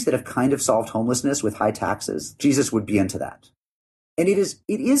countries that have kind of solved homelessness with high taxes, Jesus would be into that. And it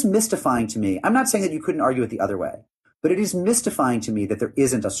is mystifying to me. I'm not saying that you couldn't argue it the other way, but it is mystifying to me that there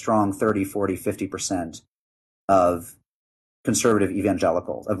isn't a strong 30, 40, 50% of conservative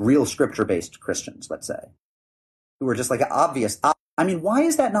evangelicals, of real scripture-based Christians, let's say, who are just like obvious. I mean, why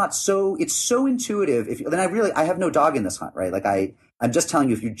is that not so? It's so intuitive. I have no dog in this hunt, right? Like I'm just telling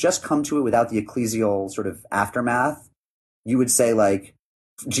you, if you just come to it without the ecclesial sort of aftermath, you would say like,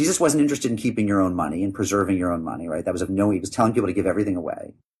 Jesus wasn't interested in keeping your own money and preserving your own money, right? He was telling people to give everything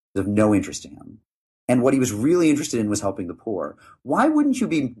away. It was of no interest to him. And what he was really interested in was helping the poor. Why wouldn't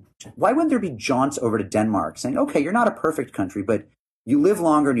there be jaunts over to Denmark saying, okay, you're not a perfect country, but you live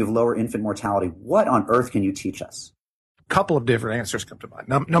longer and you have lower infant mortality. What on earth can you teach us? Couple of different answers come to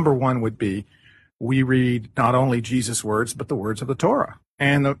mind. Number one would be, we read not only Jesus' words, but the words of the Torah.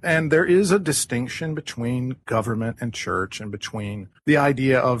 And there is a distinction between government and church, and between the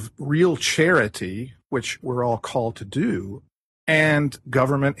idea of real charity, which we're all called to do, and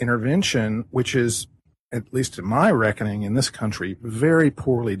government intervention, which is, at least in my reckoning in this country, very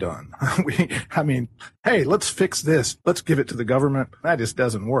poorly done. Hey, let's fix this. Let's give it to the government. That just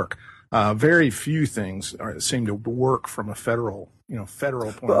doesn't work. Very few things seem to work from a federal point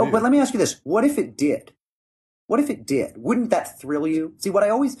of view. But let me ask you this. What if it did? Wouldn't that thrill you? See,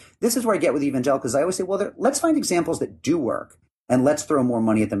 this is where I get with evangelicals. I always say, well, let's find examples that do work, and let's throw more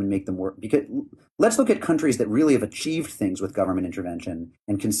money at them and make them work. Because let's look at countries that really have achieved things with government intervention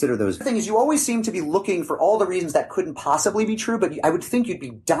and consider those. The thing is, you always seem to be looking for all the reasons that couldn't possibly be true, but I would think you'd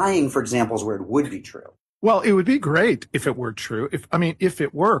be dying for examples where it would be true. Well, it would be great if it were true. If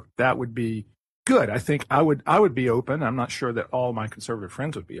it worked, that would be good. I think I would be open. I'm not sure that all my conservative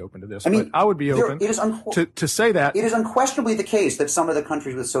friends would be open to this, but I would be open to say that. It is unquestionably the case that some of the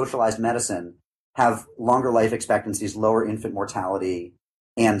countries with socialized medicine have longer life expectancies, lower infant mortality,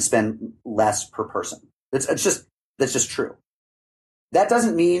 and spend less per person. That's just true. That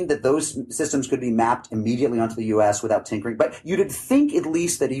doesn't mean that those systems could be mapped immediately onto the U.S. without tinkering. But you'd think at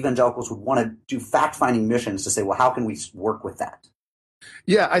least that evangelicals would want to do fact-finding missions to say, well, how can we work with that?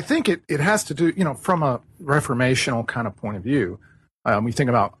 Yeah, I think it has to do, from a reformational kind of point of view. We think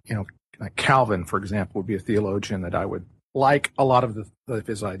about, like Calvin, for example, would be a theologian that I would like a lot of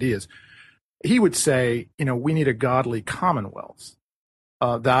his ideas. He would say, we need a godly commonwealth.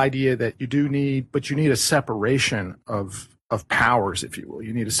 The idea that you need a separation of powers, if you will.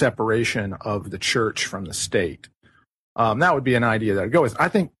 You need a separation of the church from the state. That would be an idea that I'd go with. I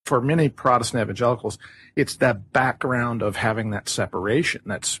think for many Protestant evangelicals, it's that background of having that separation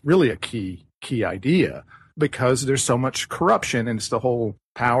that's really a key idea, because there's so much corruption, and it's the whole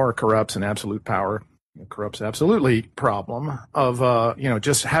power corrupts and absolute power corrupts absolutely problem of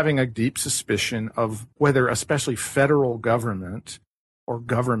just having a deep suspicion of whether especially federal government or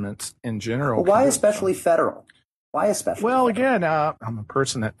governments in general. Well, why especially federal? Why especially? Well, federal? Again, I'm a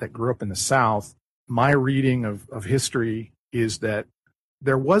person that grew up in the South. My reading of history is that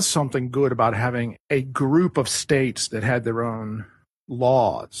there was something good about having a group of states that had their own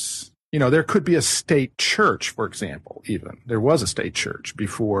laws. There could be a state church, for example, even. There was a state church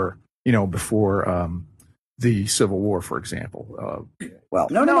before the Civil War, for example.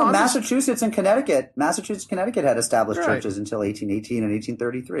 No. Massachusetts and Connecticut had established churches until 1818 and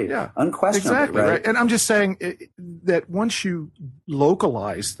 1833. Yeah, unquestionably, exactly, right? And I'm just saying that once you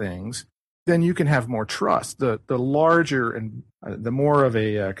localize things, then you can have more trust. The larger and the more of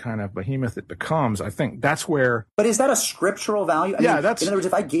a kind of behemoth it becomes, I think that's where. But is that a scriptural value? In other words,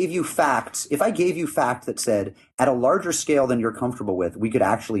 if I gave you fact that said at a larger scale than you're comfortable with, we could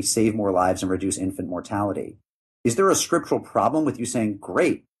actually save more lives and reduce infant mortality. Is there a scriptural problem with you saying,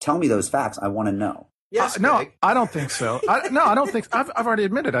 great, tell me those facts, I want to know? Yes, no, I don't think so. I don't think. I've already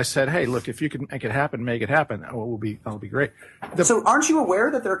admitted. I said, hey, look, if you can make it happen, make it happen. That'll be great. So, aren't you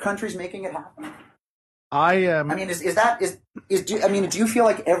aware that there are countries making it happen? I am. I mean, do you feel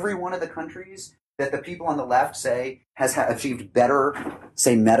like every one of the countries that the people on the left say has achieved better,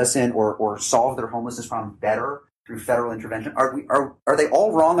 say, medicine or solved their homelessness problem better through federal intervention? Are they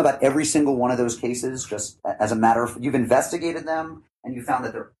all wrong about every single one of those cases? Just as a matter of, you've investigated them and you found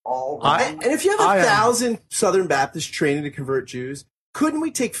that they're all wrong. And if you have 1,000 Southern Baptists training to convert Jews, couldn't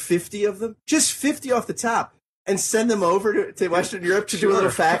we take 50 of them, just 50 off the top, and send them over to Western Europe to do a little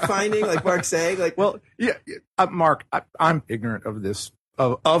fact finding, like Mark's saying? Like, well, yeah, Mark, I'm ignorant of this.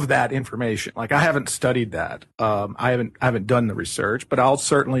 Of that information, like I haven't studied that. I haven't done the research, but I'll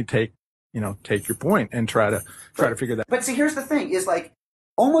certainly take your point and try to figure that. But see, here's the thing: is like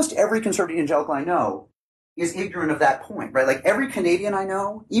almost every conservative evangelical I know is ignorant of that point, right? Like every Canadian I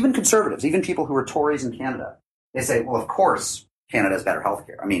know, even conservatives, even people who are Tories in Canada, they say, well, of course Canada has better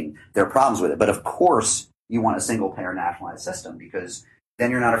healthcare. I mean, there are problems with it, but of course you want a single-payer nationalized system because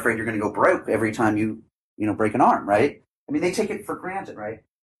then you're not afraid you're going to go broke every time you break an arm, right? I mean, they take it for granted, right?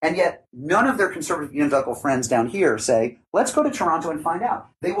 And yet none of their conservative evangelical friends down here say, let's go to Toronto and find out.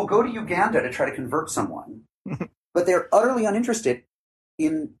 They will go to Uganda to try to convert someone, but they're utterly uninterested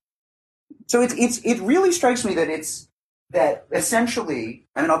in. So it really strikes me that essentially,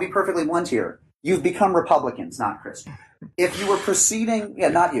 I mean, I'll be perfectly blunt here. You've become Republicans, not Christians. If you were proceeding,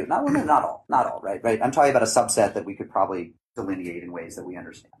 not you, not women, not all, right? I'm talking about a subset that we could probably delineate in ways that we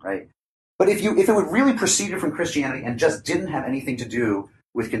understand, right? But if it would really proceeded from Christianity and just didn't have anything to do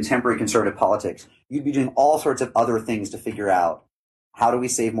with contemporary conservative politics, you'd be doing all sorts of other things to figure out how do we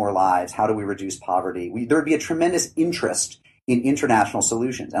save more lives, how do we reduce poverty. There would be a tremendous interest in international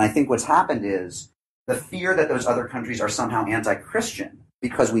solutions. And I think what's happened is the fear that those other countries are somehow anti-Christian,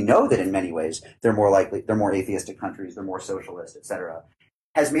 because we know that in many ways they're more atheistic countries, they're more socialist, et cetera,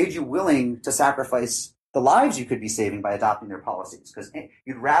 has made you willing to sacrifice the lives you could be saving by adopting their policies. Because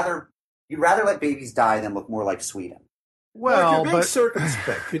you'd rather let babies die than look more like Sweden. Well, you're being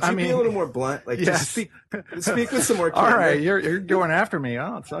circumspect. Could you be a little more blunt? Like, just speak with some more candor. All right, you're going after me.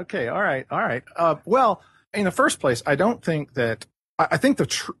 Oh, it's okay. All right. Well, in the first place, I don't think that. I think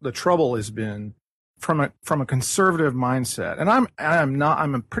the trouble has been from a conservative mindset, and I'm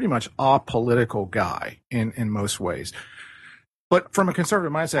a pretty much apolitical guy in most ways. But from a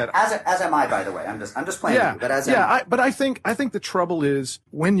conservative mindset, as am I, by the way. I'm just playing with you. But I think the trouble is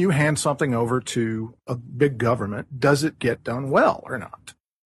when you hand something over to a big government, does it get done well or not?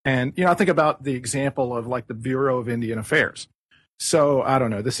 And I think about the example of like the Bureau of Indian Affairs. So I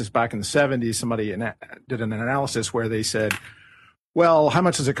don't know. This is back in the 70s. Somebody did an analysis where they said, well, how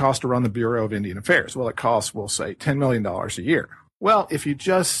much does it cost to run the Bureau of Indian Affairs? Well, it costs, we'll say, $10 million a year. Well, if you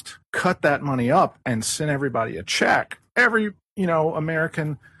just cut that money up and send everybody a check, every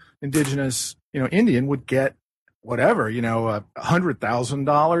American indigenous, Indian would get whatever,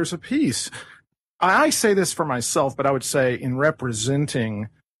 $100,000 a piece. I say this for myself, but I would say in representing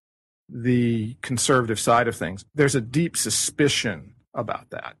the conservative side of things, there's a deep suspicion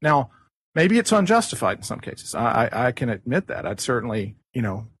about that. Now, maybe it's unjustified in some cases. I can admit that. I'd certainly,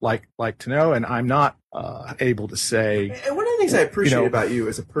 like to know, and I'm not able to say. And one of the things I appreciate about you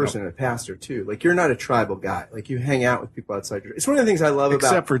as a person and a pastor too, like you're not a tribal guy. Like you hang out with people outside your. It's one of the things I love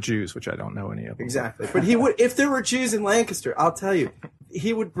except for Jews, which I don't know any of them. Exactly, but he would. If there were Jews in Lancaster, I'll tell you,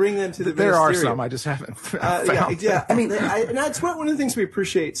 he would bring them to the. There are some. I just haven't found. Yeah. I mean, and that's one of the things we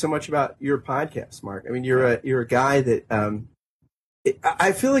appreciate so much about your podcast, Mark. I mean, you're a guy that.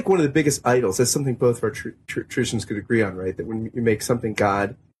 I feel like one of the biggest idols. That's something both of our traditions could agree on, right? That when you make something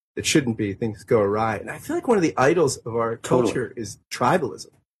God that shouldn't be, things go awry. And I feel like one of the idols of our culture is tribalism.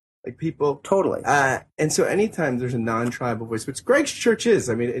 Like people totally. And so anytime there's a non-tribal voice, which Greg's church is,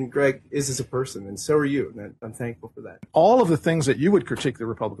 I mean, and Greg is as a person, and so are you, and I'm thankful for that. All of the things that you would critique the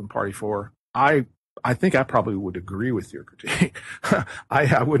Republican Party for, I think I probably would agree with your critique.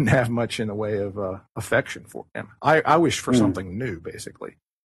 I wouldn't have much in the way of affection for him. I wish for something new, basically.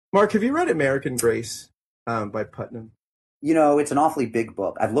 Mark, have you read American Grace by Putnam? It's an awfully big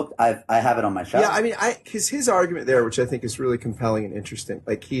book. I have it on my shelf. Yeah, I mean, because his argument there, which I think is really compelling and interesting,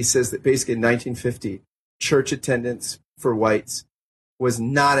 like he says that basically in 1950, church attendance for whites was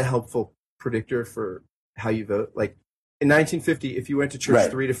not a helpful predictor for how you vote. Like in 1950, if you went to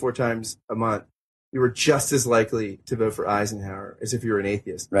church 3 to 4 times a month, you were just as likely to vote for Eisenhower as if you were an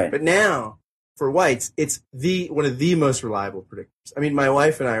atheist. Right. But now, for whites, it's one of the most reliable predictors. I mean, my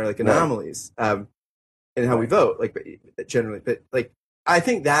wife and I are like anomalies in how we vote, like generally. But like, I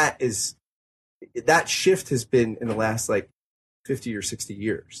think that shift has been in the last like 50 or 60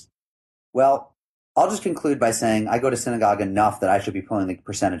 years. Well, I'll just conclude by saying I go to synagogue enough that I should be pulling the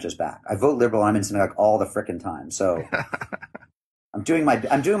percentages back. I vote liberal. I'm in synagogue all the frickin' time. So I'm doing my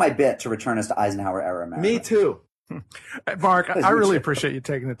bit to return us to Eisenhower era America. Me too. Mark, I really appreciate you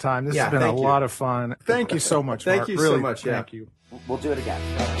taking the time. This has been a lot of fun. Thank you so much, Mark. Thank you really, so much. Yeah. Thank you. We'll do it again.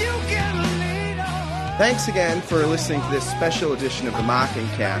 Thanks again for listening to this special edition of the Mocking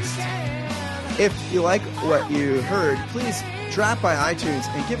Cast. If you like what you heard, please drop by iTunes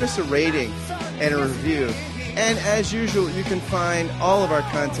and give us a rating and a review. And as usual, you can find all of our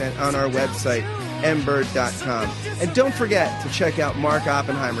content on our website, mbird.com. And don't forget to check out Mark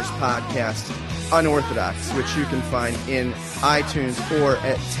Oppenheimer's podcast, Unorthodox, which you can find in iTunes or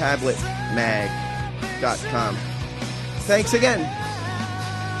at tabletmag.com. Thanks again.